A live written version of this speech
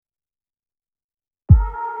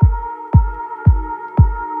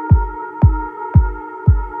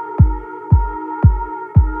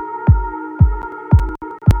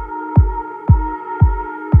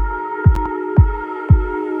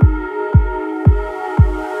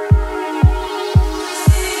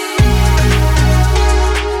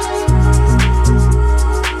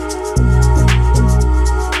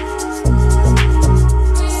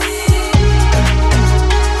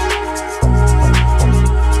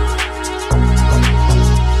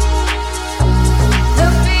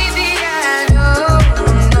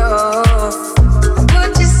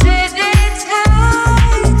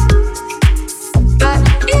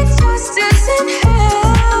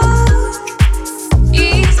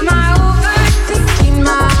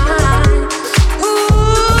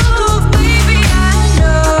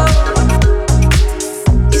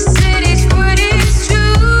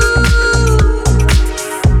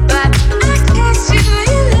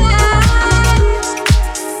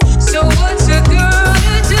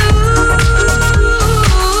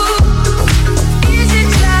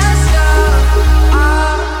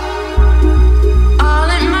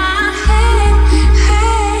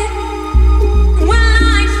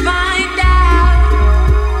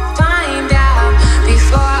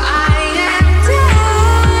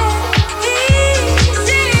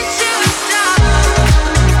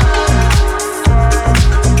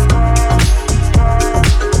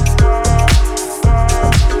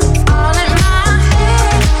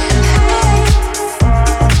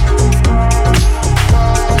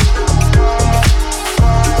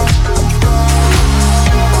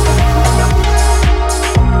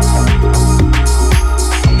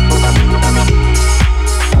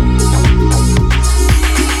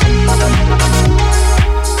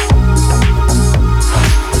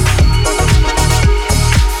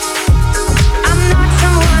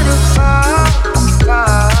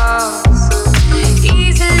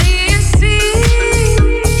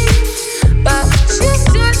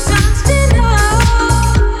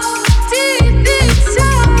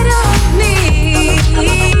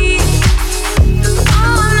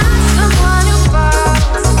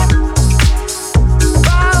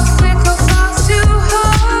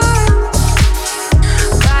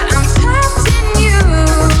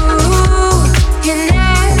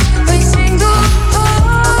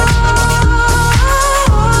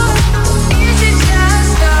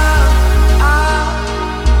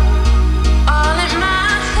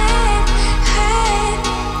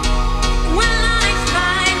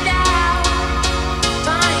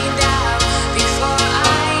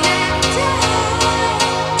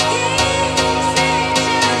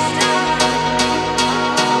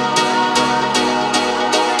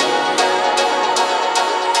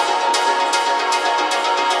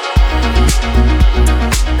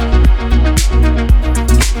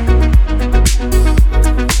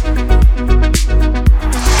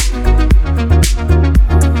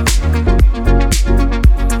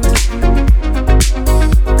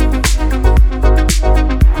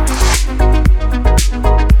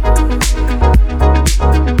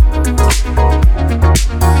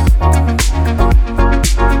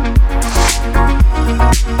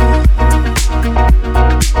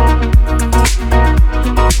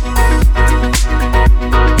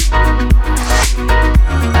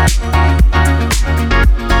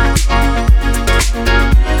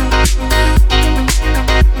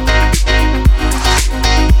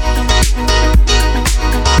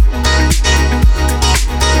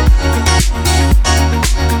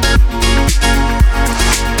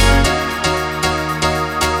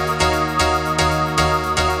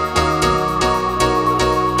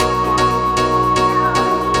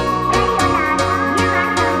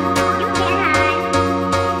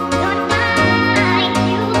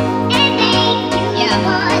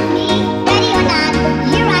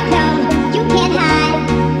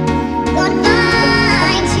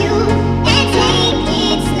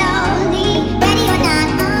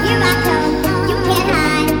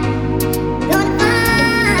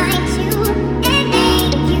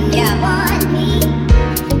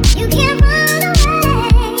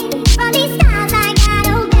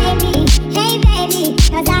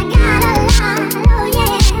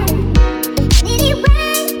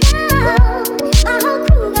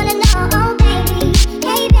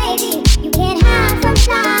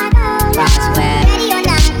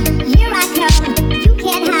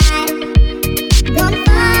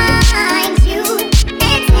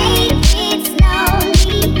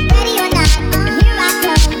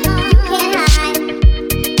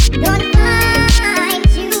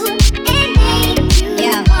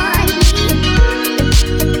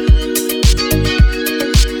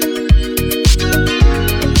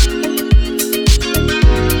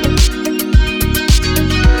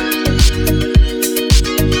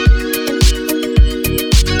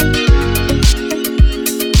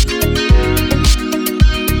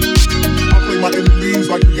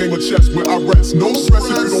chest where I rest. No stress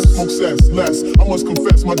if you don't smoke cess. Less, I must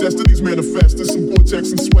confess, my destiny's manifest. There's some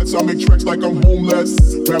vortex and sweats, I make tracks like I'm homeless.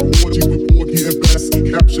 Rap orgies with Porgy and Best.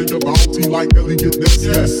 Capture your bounty like Elliot Ness.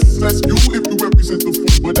 Yes, that's you if you represent the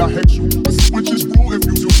food, but I hex you. The switch is rule if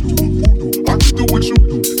you do voodoo. I can do what you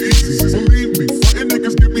do, easy, believe me. Frontin'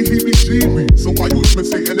 niggas give me heebie-jeebies. So why you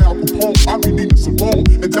imitating Al Capone? I be Nina Simone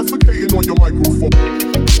and defecating on your microphone.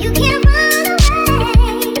 You can't run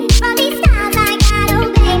away from these styles I got,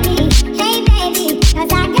 oh baby. Hey baby,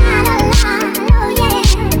 'cause I got a lot, oh yeah.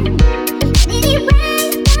 Anyway,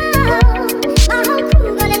 my whole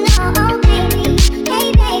crew gonna know, oh baby. Hey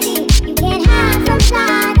baby, you can't hide from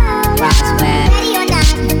God, oh no. Ready or not,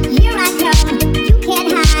 here I come, you can't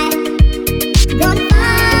hide. Gonna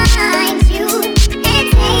find you and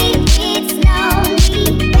take it slowly.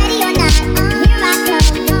 Ready or not, here I come,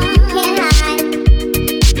 you can't hide.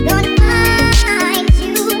 Gonna find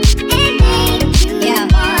you and make you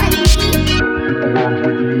want me. Alarms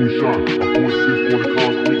like a moonshot, I force shift on the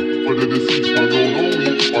concrete. For the deceased, my known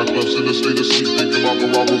homie. My club's in a state of sleep, thinking about the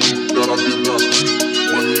robbery that I did not speak.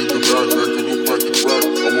 Money in the bag, that could look like a rap.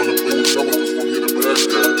 I wanna play with chemicals from here to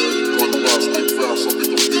Baghdad. Gun blast, think fast, I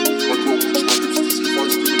think I'm hit. My girl reached my hips to see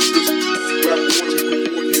fights to the fist. Rap orgies with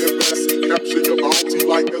Porgy and Best. Capture your bounty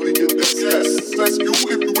like Elliot Ness. Yes, that's you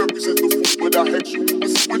if you represent the food, but I hex you. The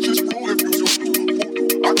switch is rule if you do voodoo.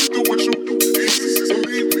 I can do what you do, easy,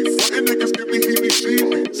 believe me. Frontin' niggas give me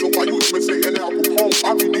heebie-jeebies. So why you imitating Al Capone?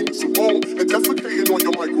 I be Nina Simone and defecating on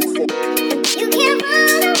your microphone. You can't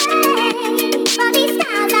run away from these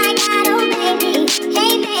styles I got, oh baby.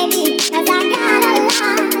 Hey baby, 'cause I got a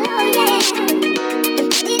lot, oh yeah.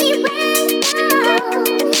 Anyway,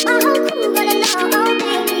 my whole crew gonna know, oh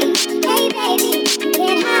baby. Hey baby, you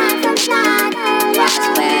can't hide from God, oh no.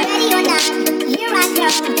 Ready or not, here I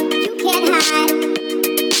come, you can't hide.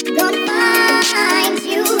 Gonna find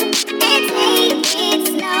you and take it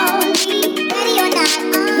slowly. Ready or not,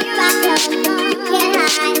 here I come, you can't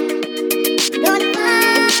hide. Gonna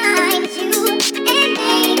find you and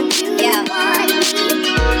make you want me.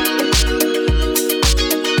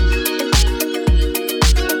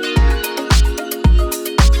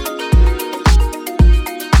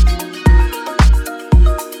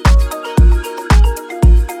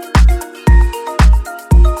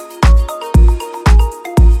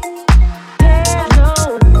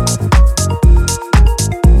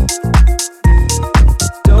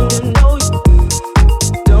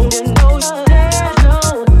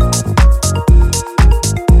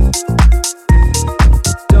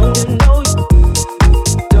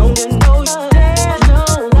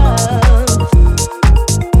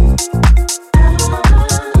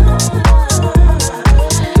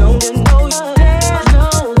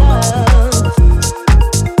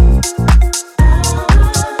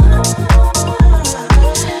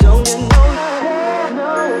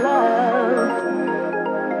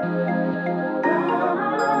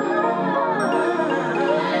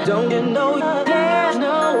 Don't you know there's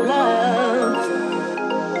no love?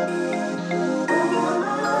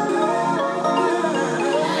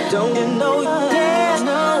 Don't you know there's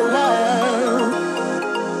no love?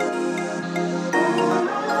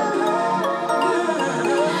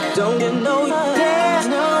 Don't you know there's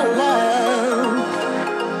no love?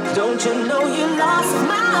 Don't you know you lost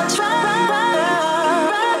my trust?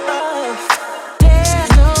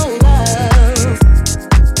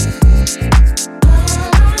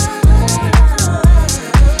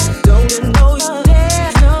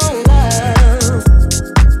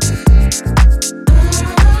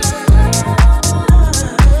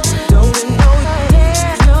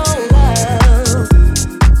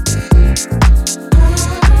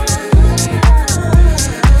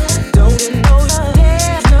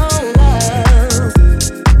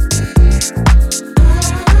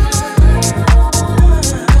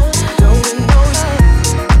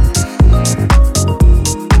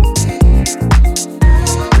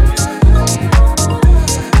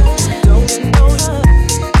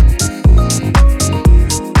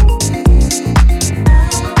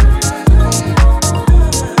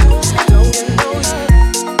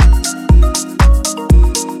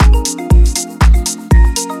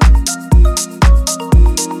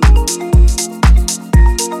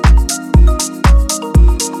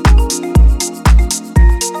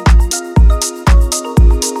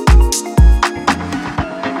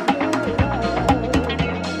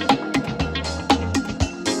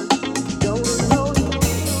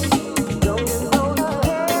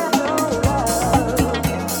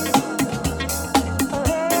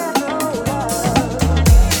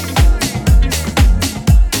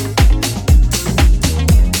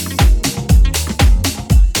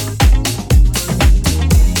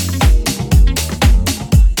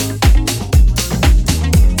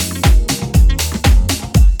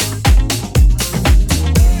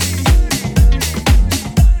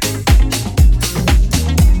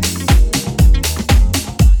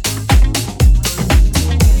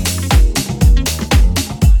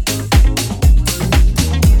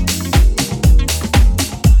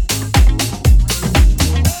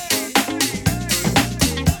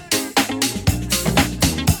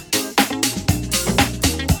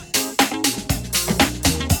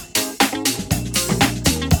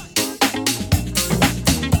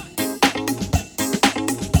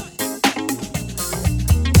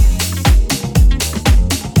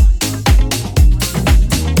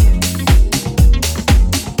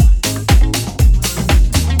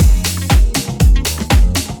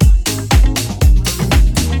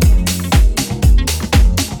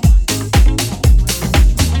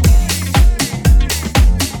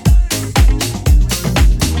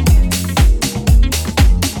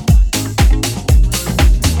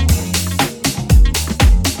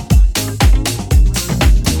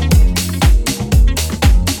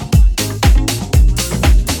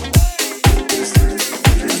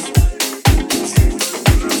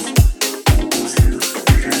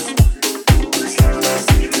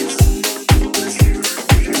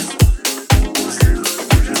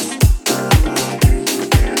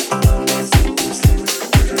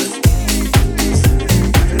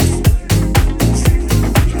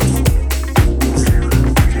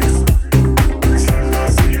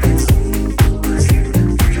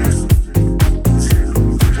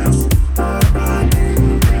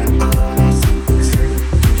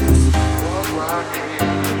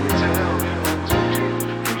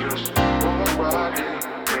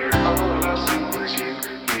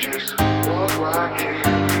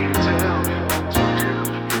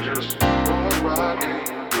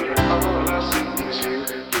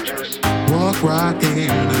 walk right in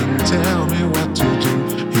and tell me what to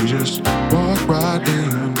do. You just walk right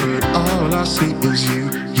in, but all I see is you.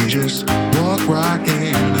 You just walk right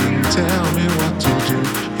in and tell me what to do.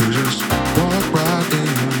 You just walk right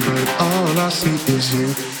in, but all I see is you.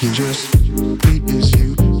 You just beat is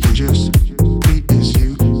you. You just beat is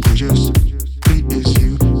you. You just beat is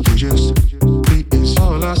you. You just beat is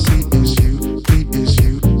all I see is you. Beat is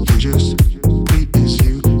you. You just beat is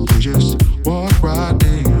you. You just walk right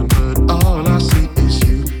in, but all I see is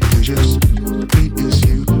you. You just beat is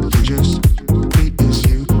you. You just beat is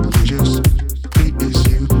you. You just beat is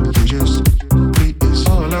you. You just beat is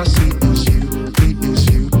all I see is you. Beat is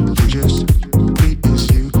you. You just beat is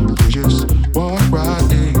you. You just walk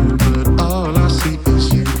right in, but all I see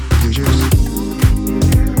is you. You just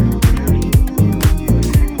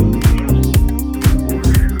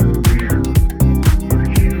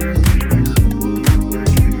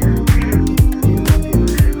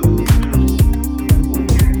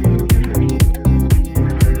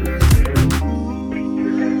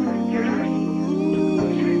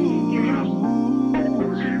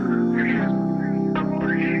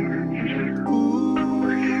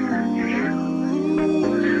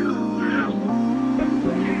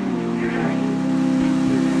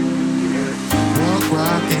walk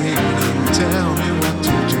right in and tell me what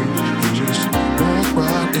to do. You just walk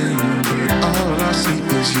right in, but all I see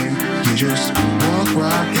is you. You just walk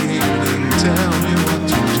right in and tell me what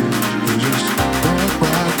to do. You just walk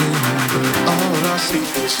right in, but all I see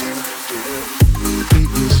is you.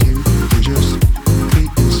 Beat is you. You just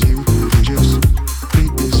beat is you. You just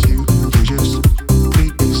beat is you. You just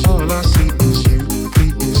beat is all I see is you.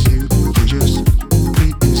 Beat is you. You just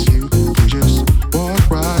beat is you. You just walk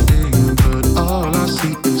right in, but all I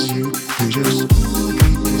see is you. You just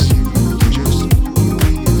beat is you. You just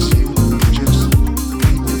beat is you. You just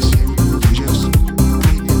beat is you. You just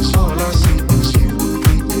beat is all I see is you.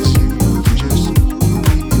 Beat is you. You just beat is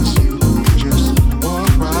you. You just walk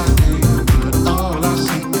right in, but all I see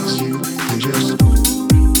is you.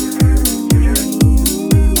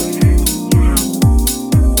 You just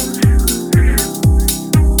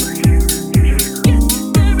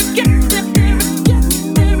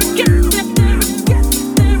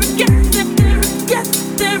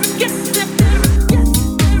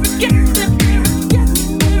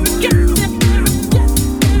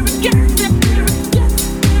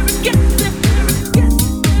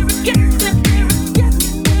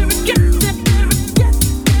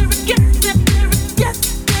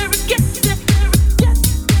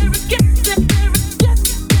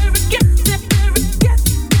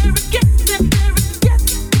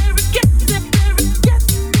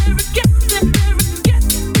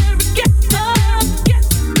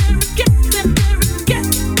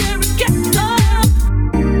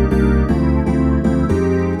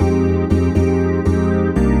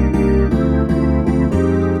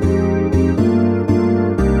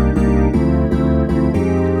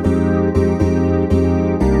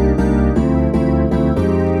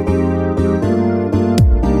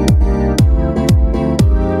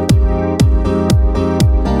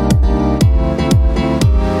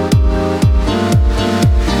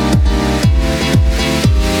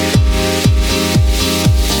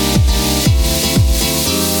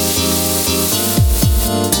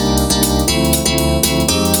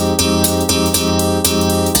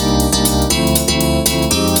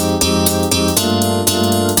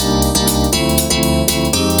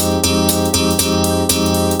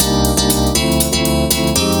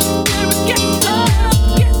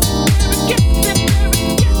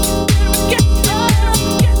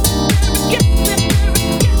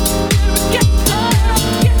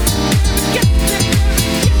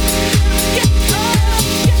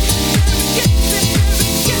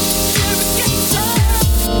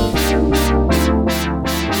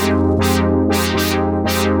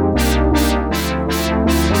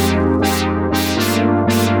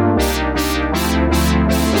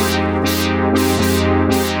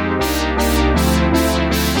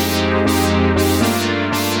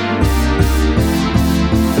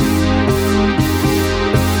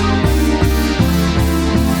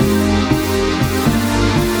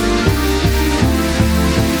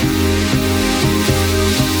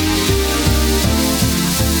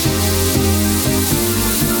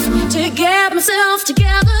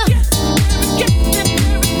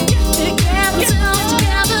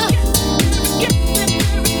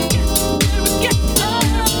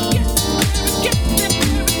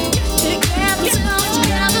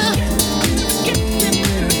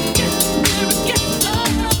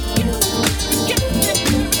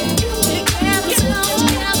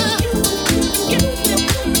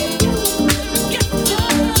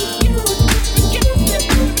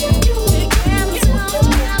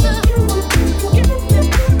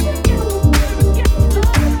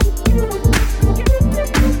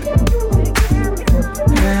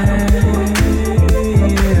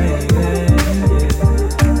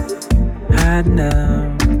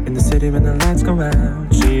out in the city when the lights go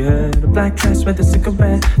out. She had a black dress with a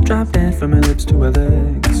cigarette, drop dead from her lips to her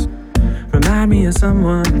legs. Remind me of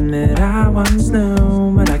someone that I once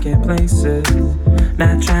knew, but I can't place it.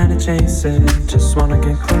 Not trying to chase it, just wanna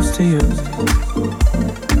get close to you.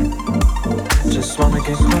 Just wanna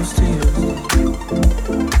get close to you.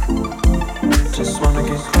 Just wanna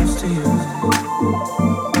get close to you.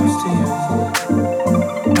 Close to you.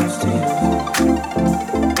 Close to you.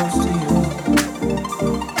 Close to you.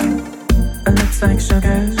 Her lips like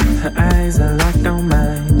sugar, her eyes are locked on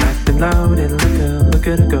mine. Locked and loaded, look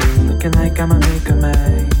at her go, looking like I'ma make her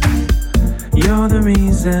mine. You're the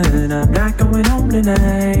reason I'm not going home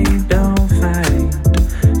tonight. Don't fight,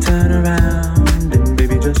 turn around and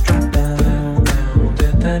baby just drop down.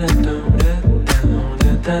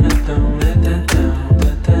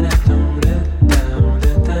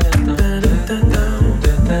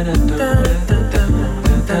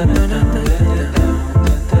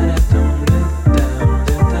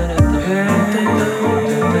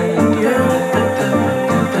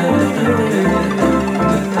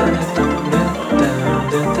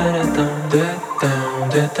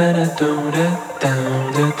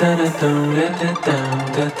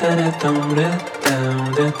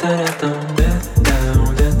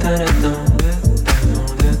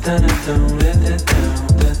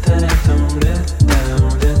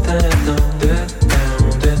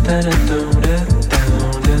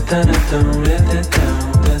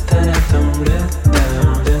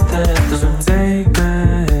 So take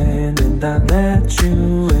my hand and I'll let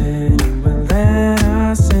you in, and we'll let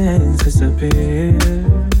our sins disappear.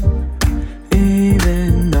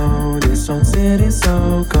 Even though this old city's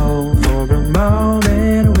so cold, for a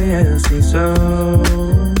moment we'll see so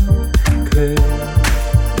clear,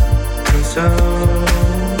 see so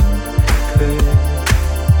clear,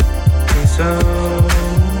 see so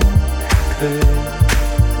clear,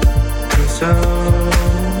 see so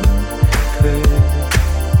clear,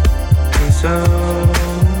 see so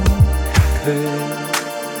clear,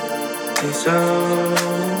 see so clear.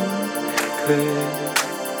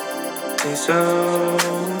 It's so clear, it's so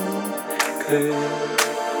clear,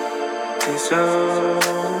 it's so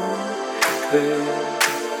clear,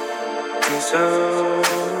 it's so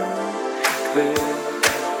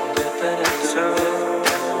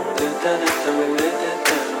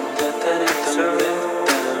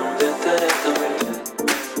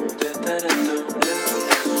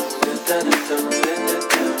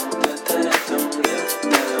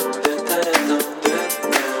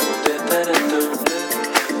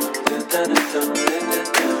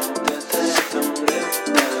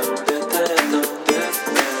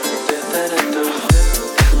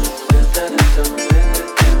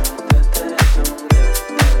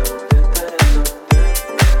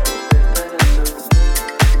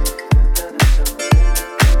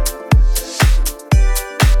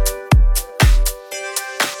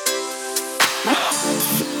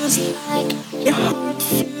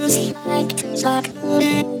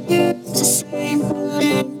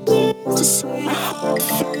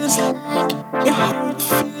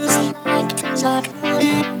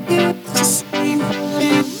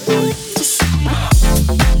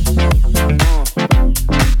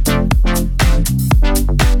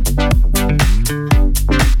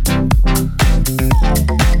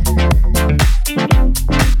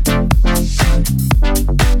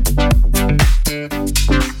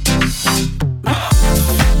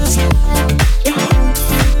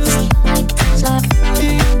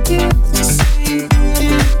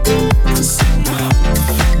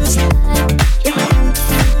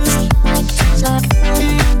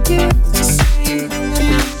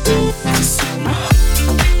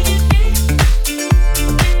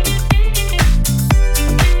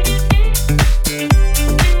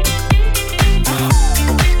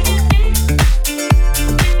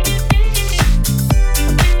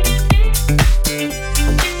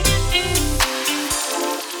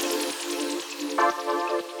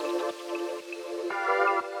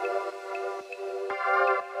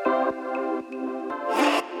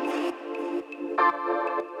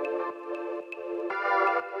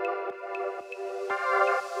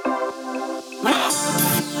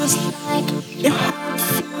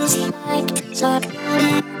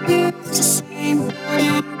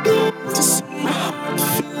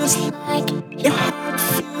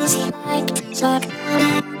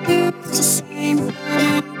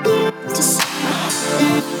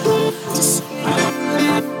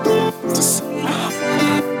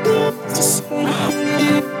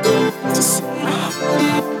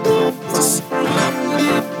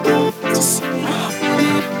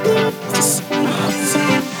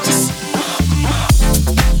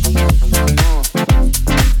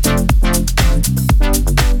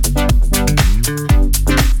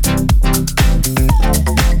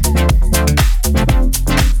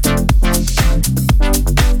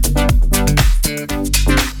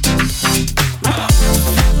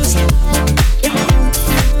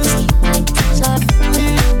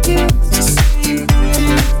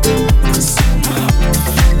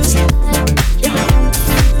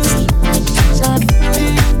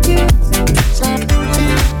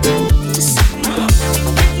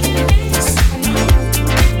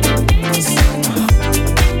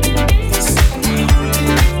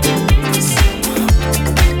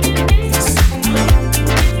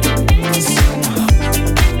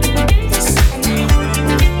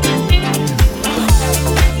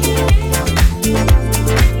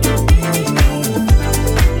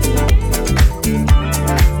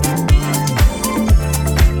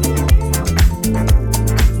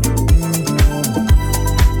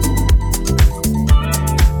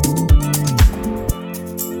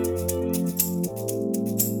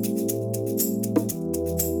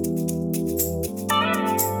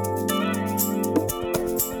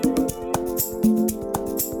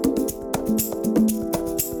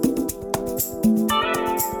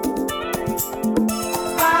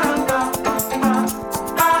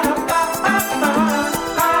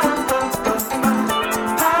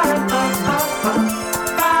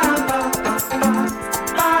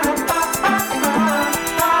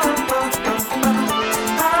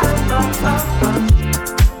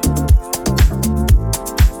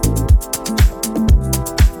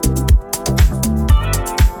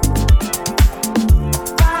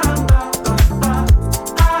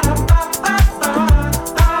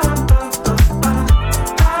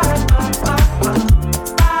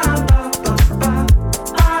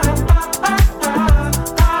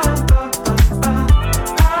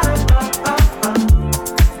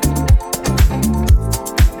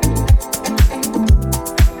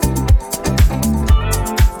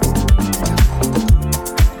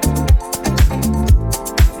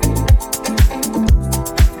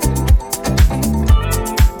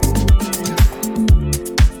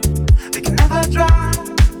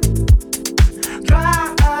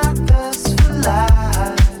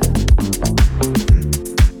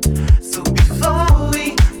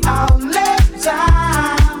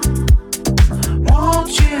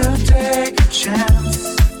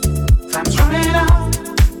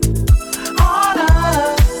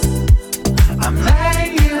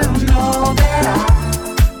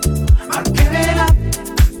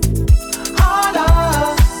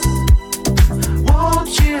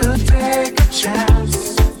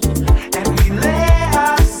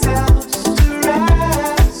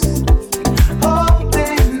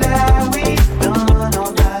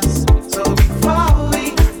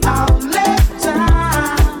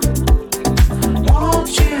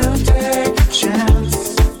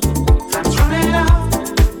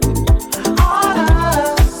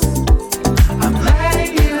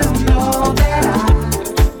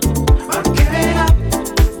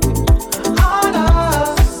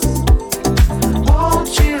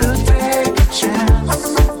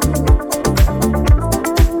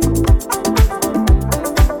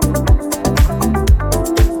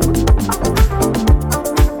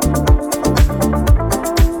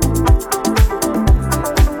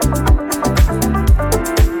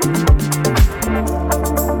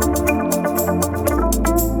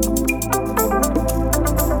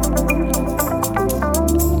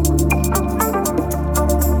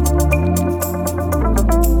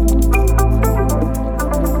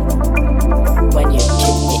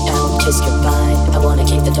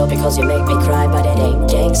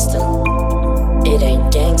gangster. It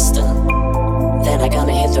ain't gangster. Then I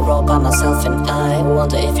gonna hit the road by myself and I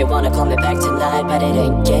wonder if you wanna call me back tonight, but it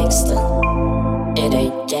ain't gangster. It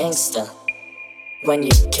ain't gangster. When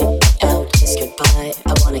you kick me out, kiss goodbye.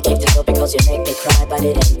 I wanna keep the door because you make me cry, but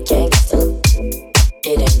it ain't gangster.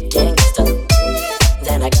 It ain't gangster.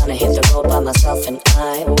 Then I gonna hit the road by myself and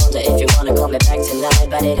I wonder if you wanna call me back tonight,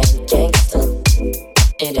 but it ain't gangster.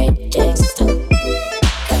 It ain't gangster.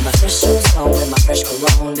 Got my fresh shoes on with my fresh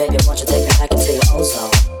cologne. Baby, won't you take me back into your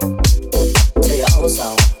ozone? To your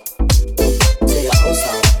ozone. To your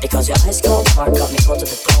ozone. Because your ice cold heart got me cold to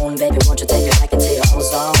the bone. Baby, won't you take me back into your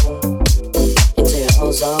ozone? Into your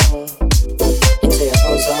ozone. Into your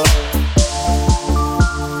ozone.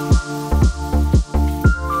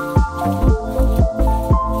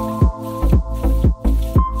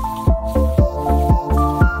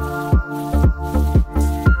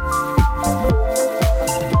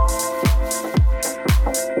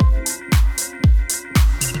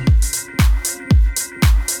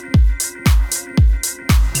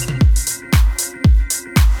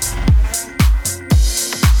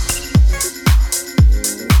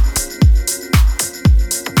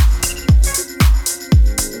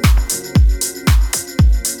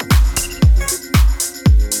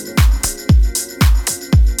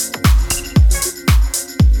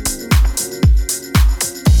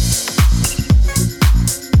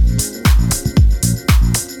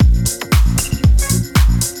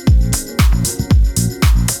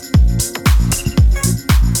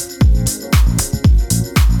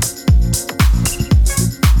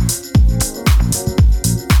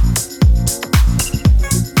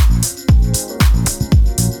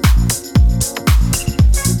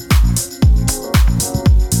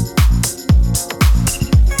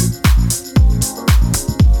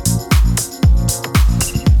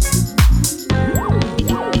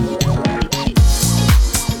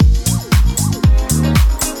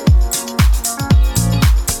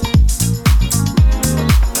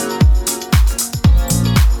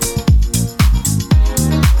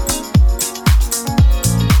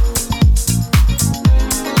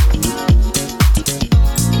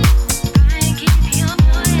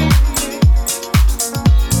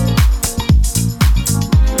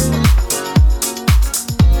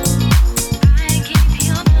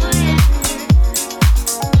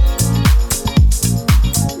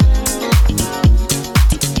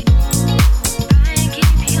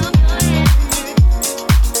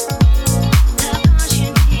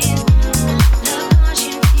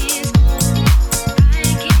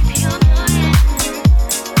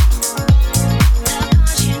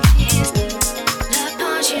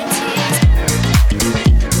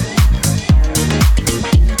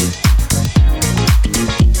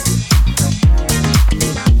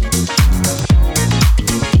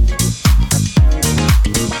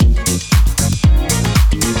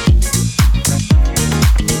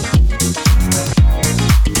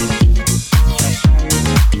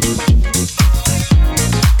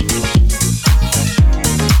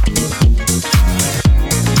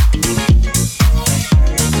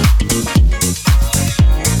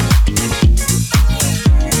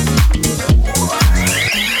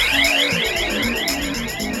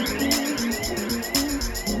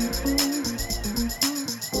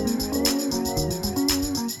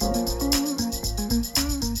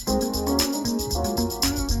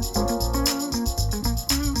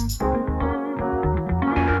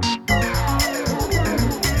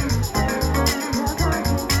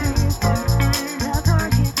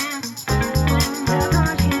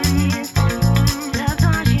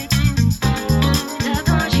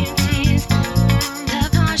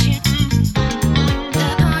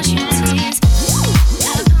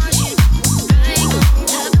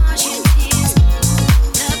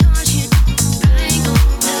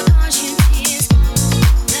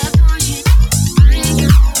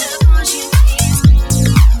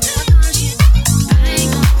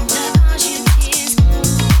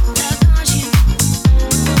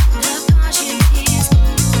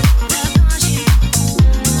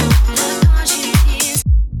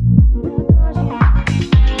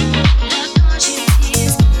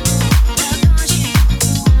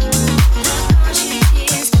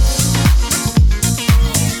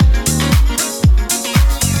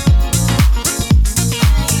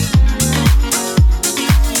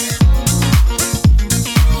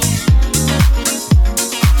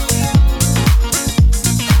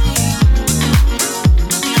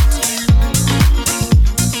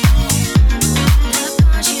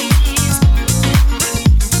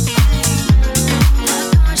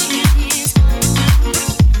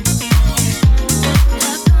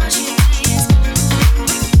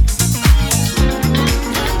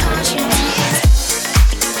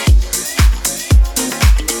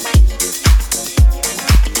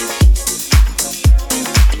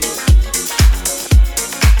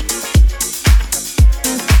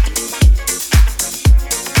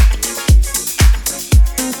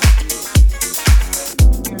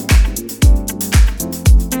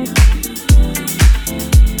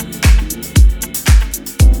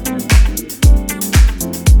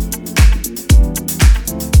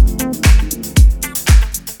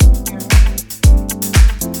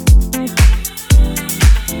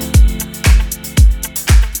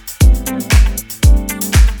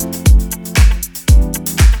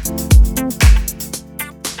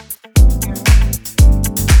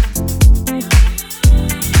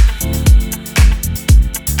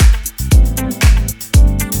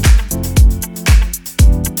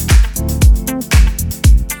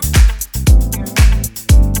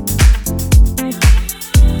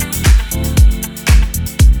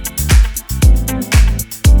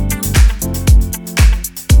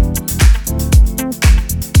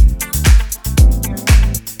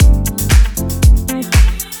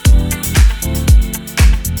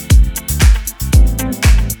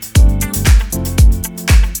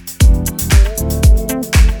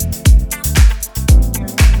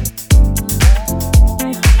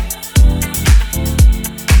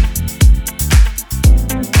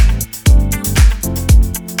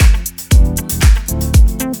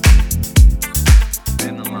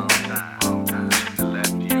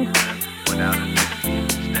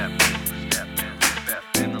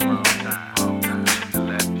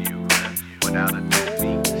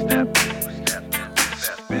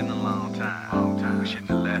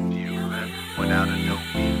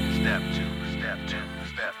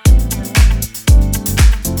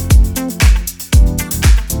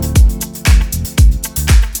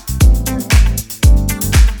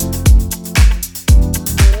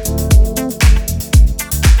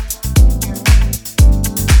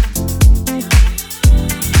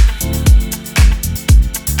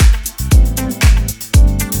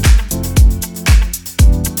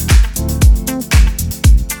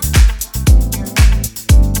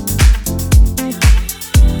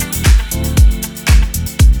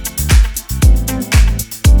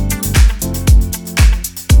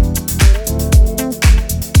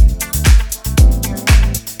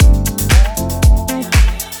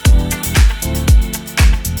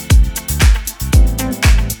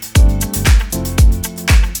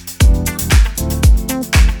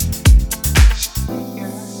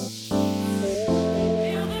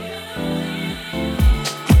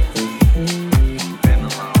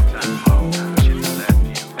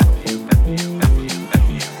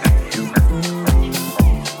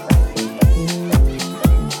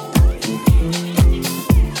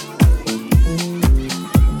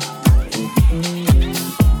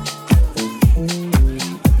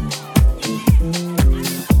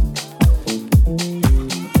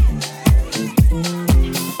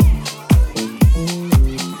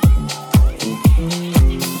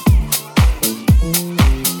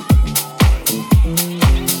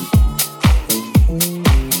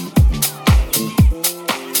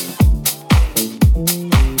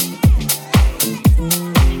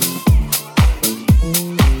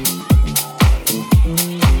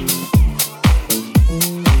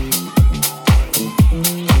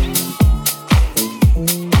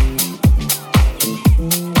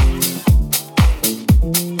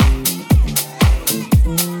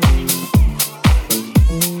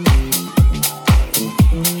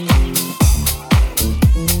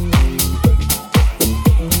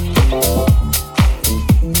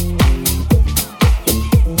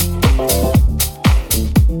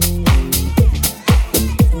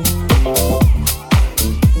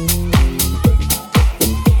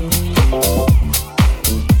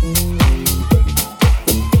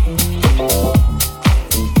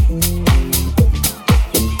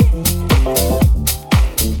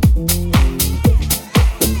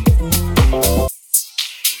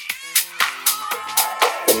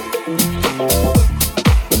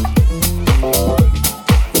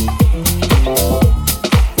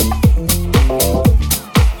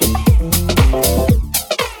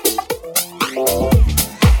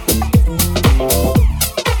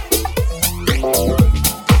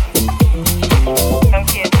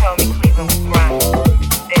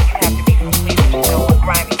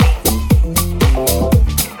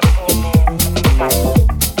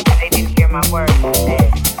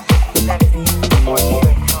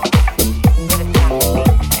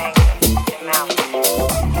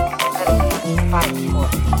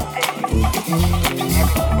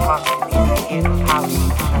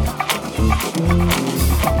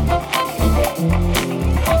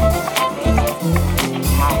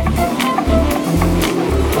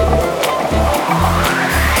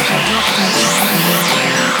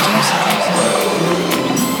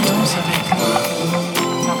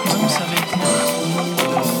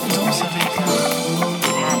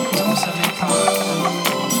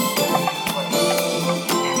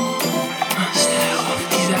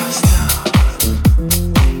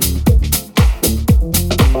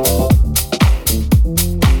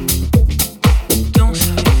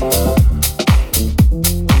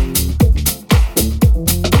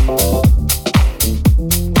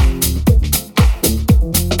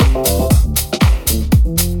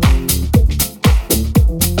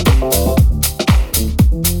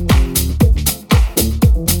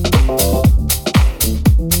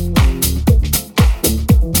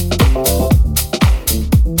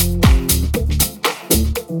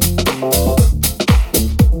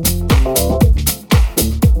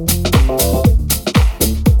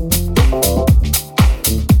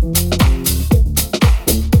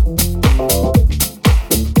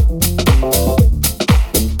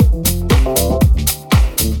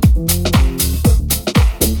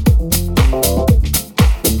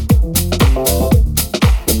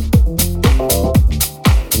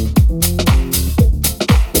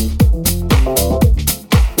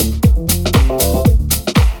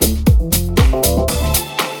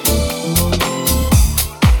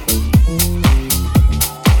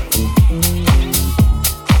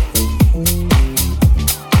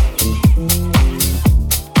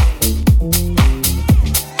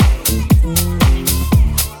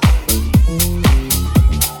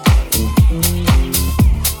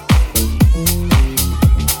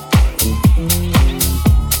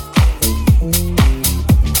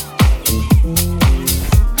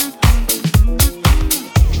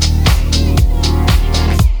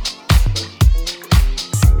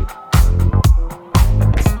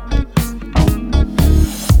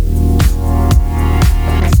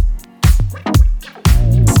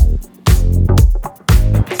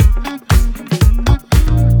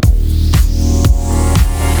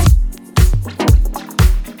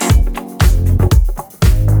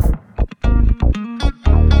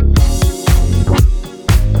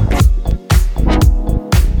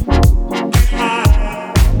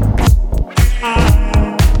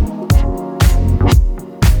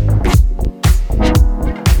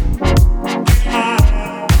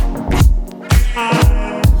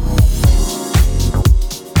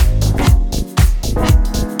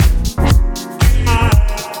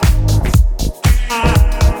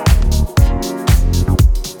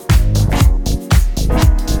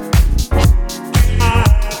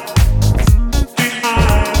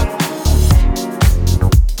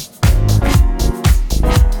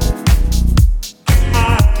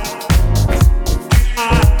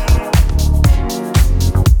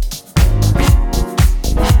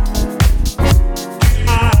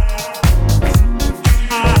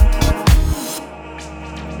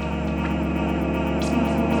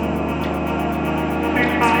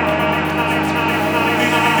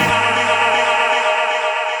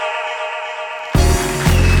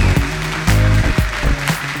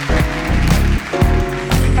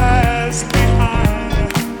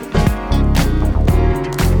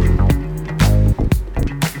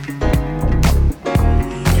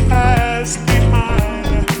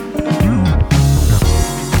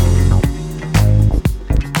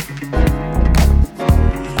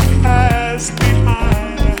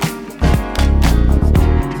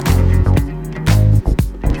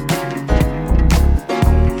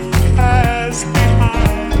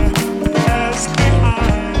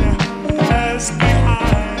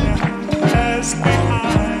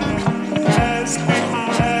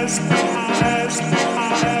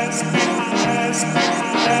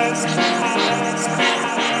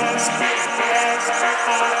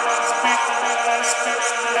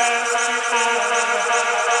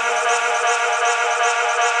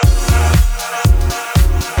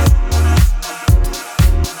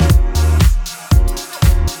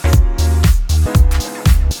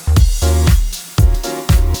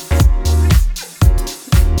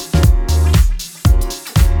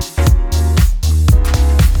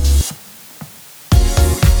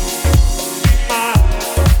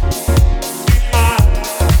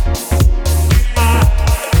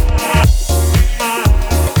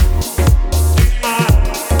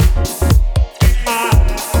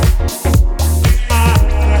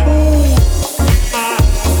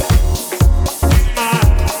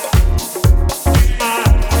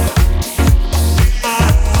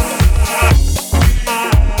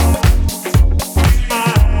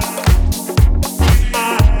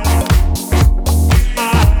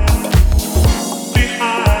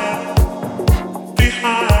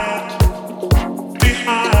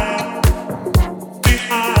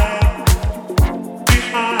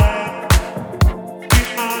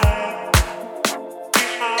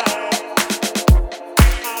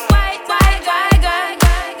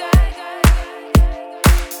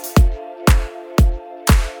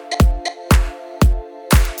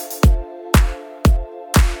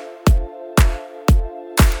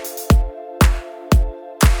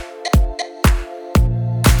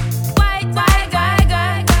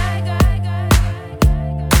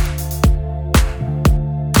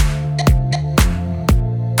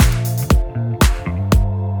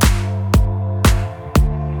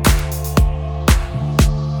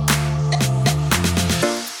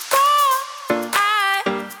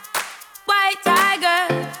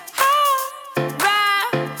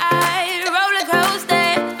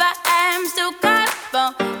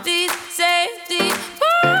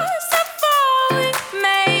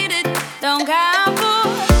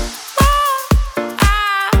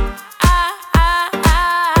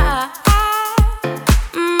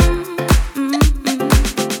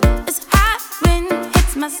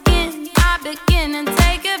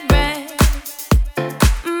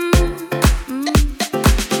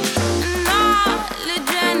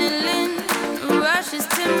 rushes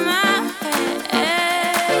to my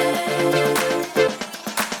head.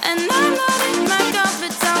 And I'm not in my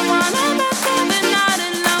comfort zone, wanna back up but not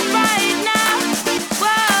in love right now.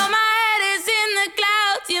 Whoa, my head is in the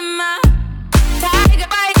clouds, you're my tiger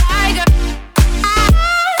by tiger.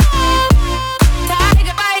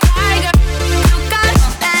 Tiger by tiger, you got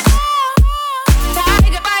that.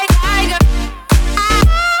 Tiger by tiger.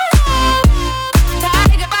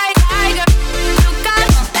 Tiger by tiger, you got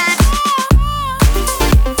that.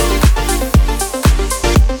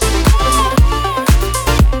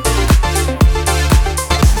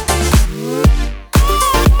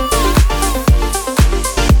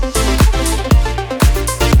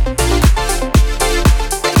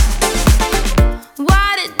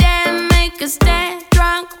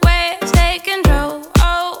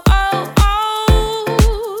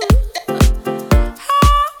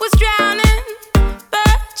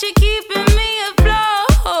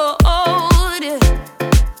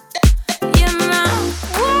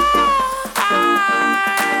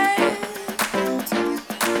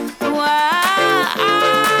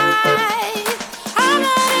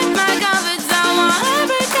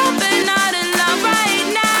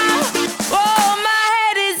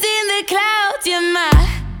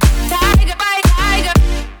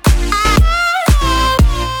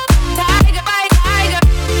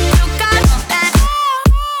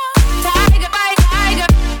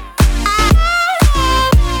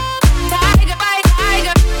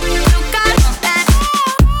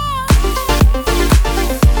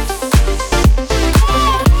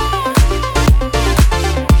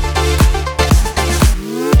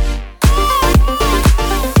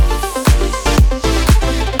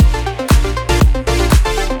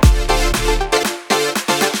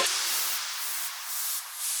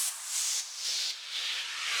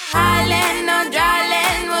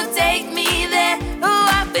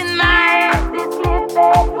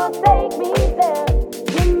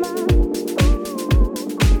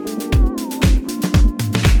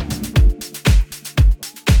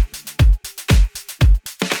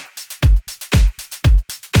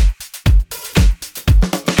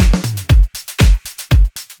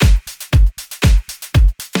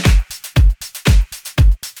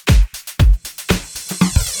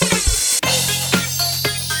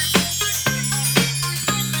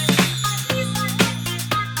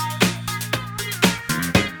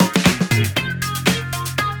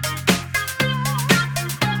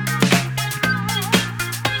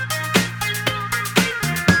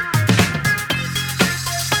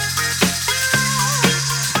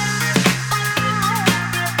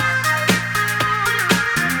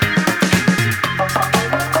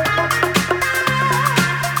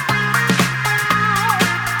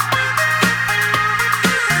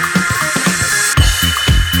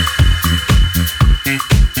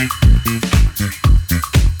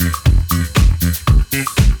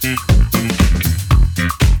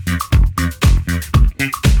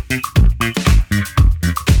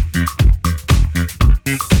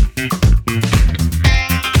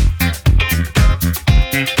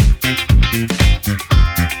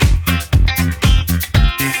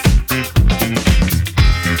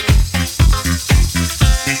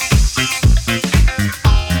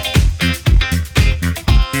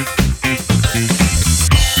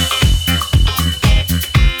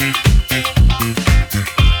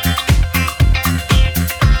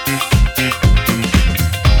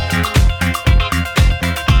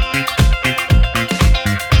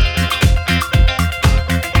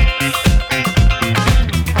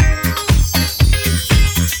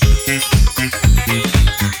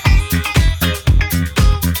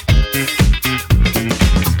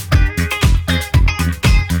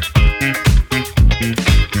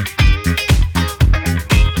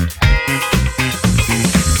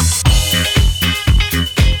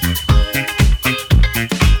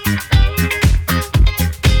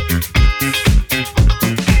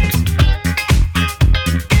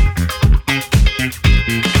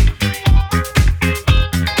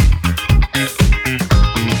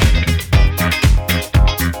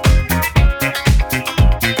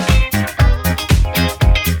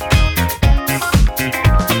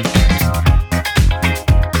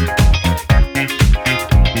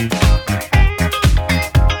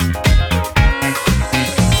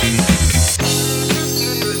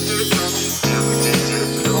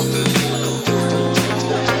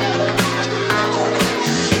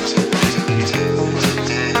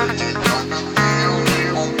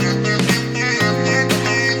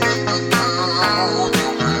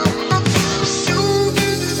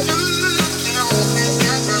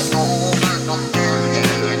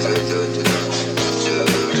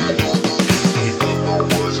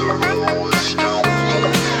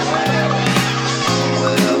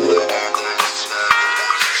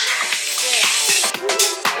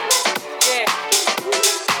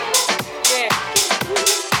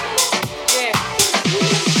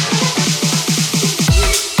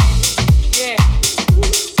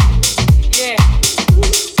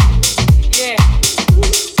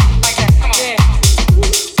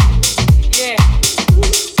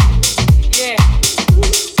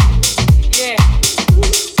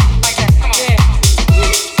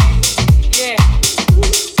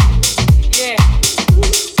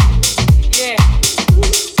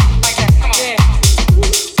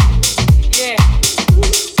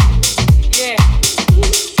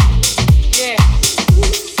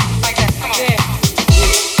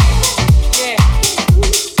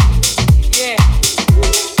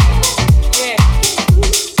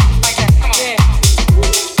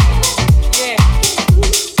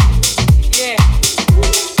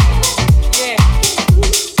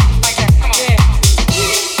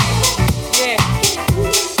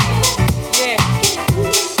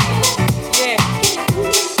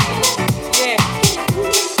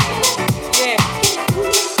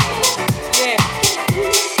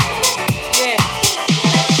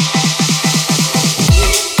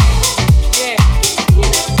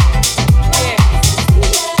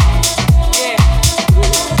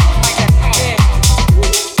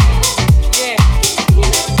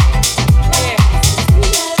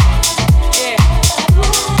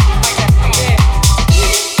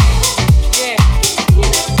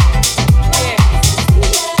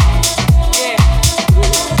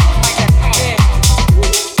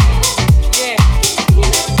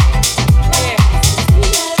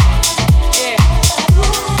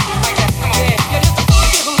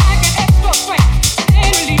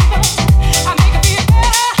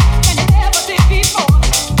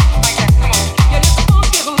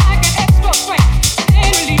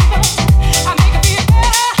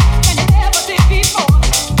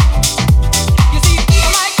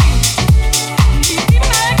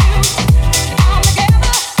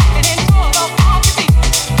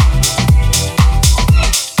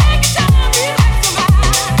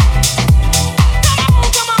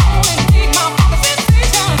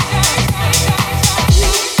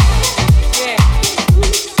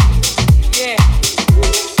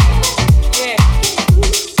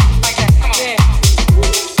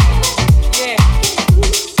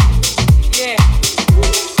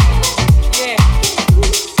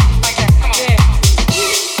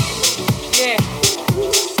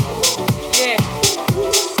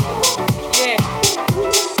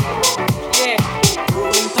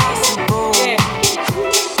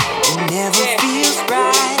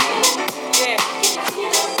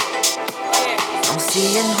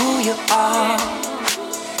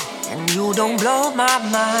 blow my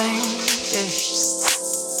mind. Yeah.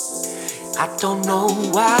 I don't know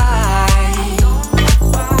why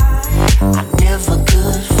I never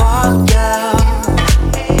could forget.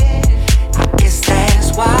 I guess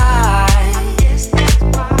that's why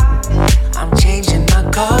I'm changing my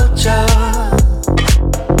culture.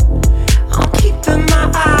 I'm keeping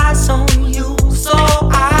my eyes on you so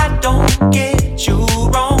I don't get you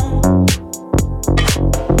wrong.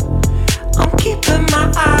 I'm keeping my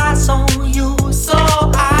eyes on you so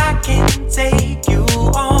I can take you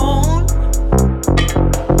on.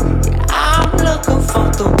 I'm looking for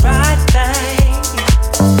the right thing.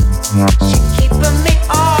 She keeping me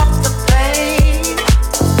off the plane.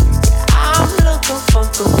 I'm looking for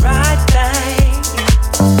the right thing.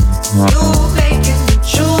 You making me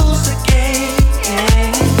choose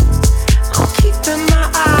again. I'm keeping my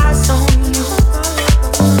eyes on you.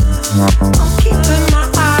 I'm keeping my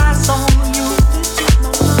eyes on you.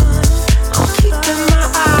 I'm keeping my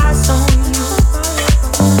eyes on you.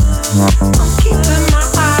 I'm keeping my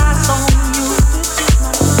eyes on you.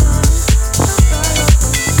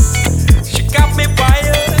 She got me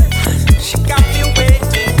wired. She got me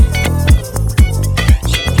waiting.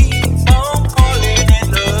 She keep on calling in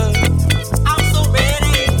love. I'm so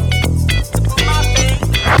ready to put my faith.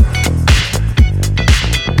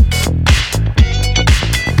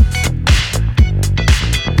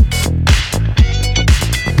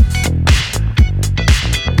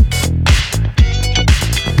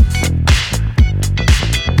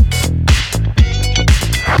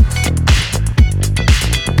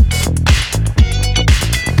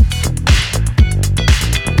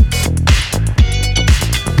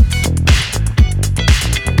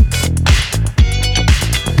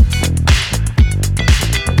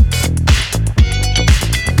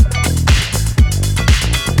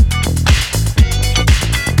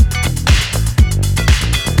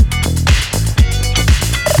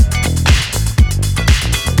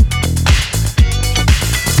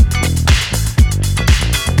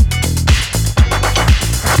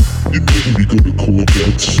 You know when we go to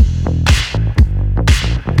Corvettes.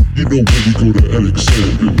 You know when we go to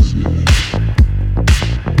Alexander's.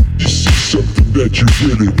 You see something that you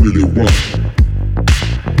really, really want,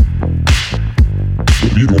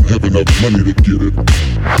 but you don't have enough money to get it.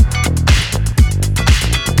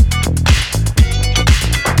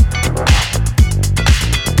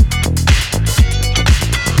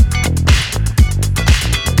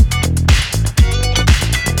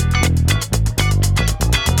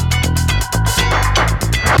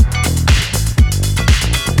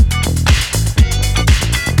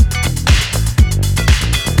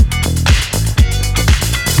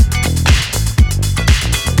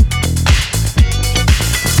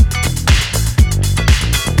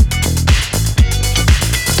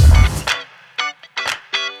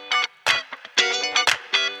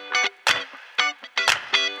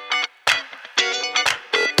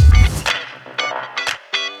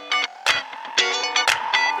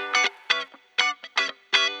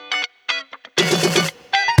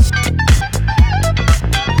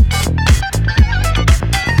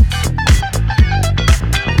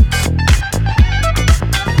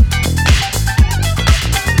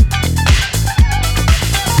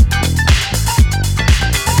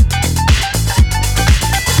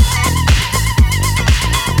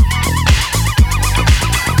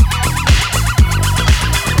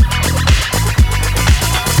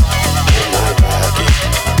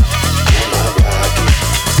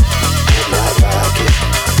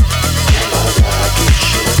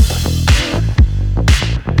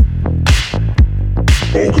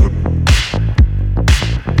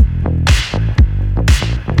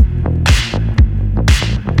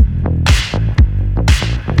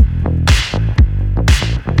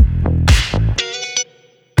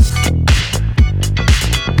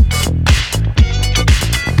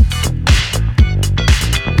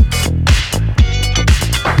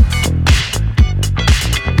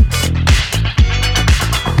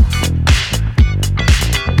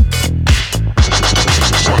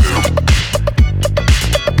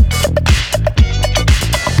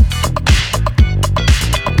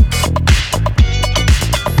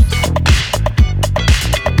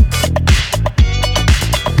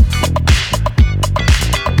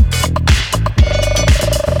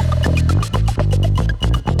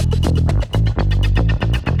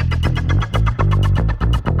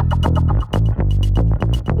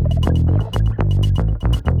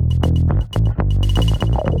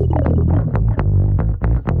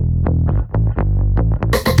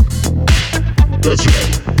 That's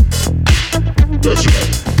right. That's right.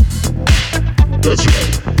 That's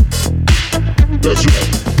right. That's right.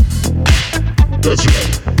 That's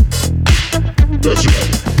right.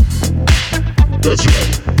 That's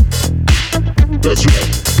right. That's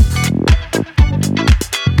right.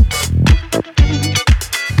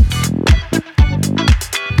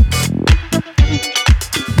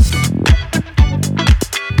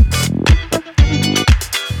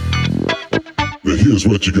 Now here's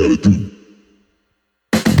what you gotta do.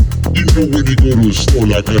 You know when you go to a store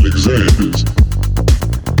like Alexander's,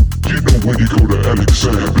 you know when you go to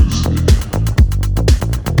Alexander's,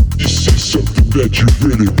 you see something that you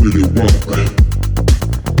really, really want,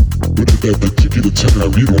 but at that particular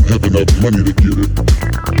time you don't have enough money to get it.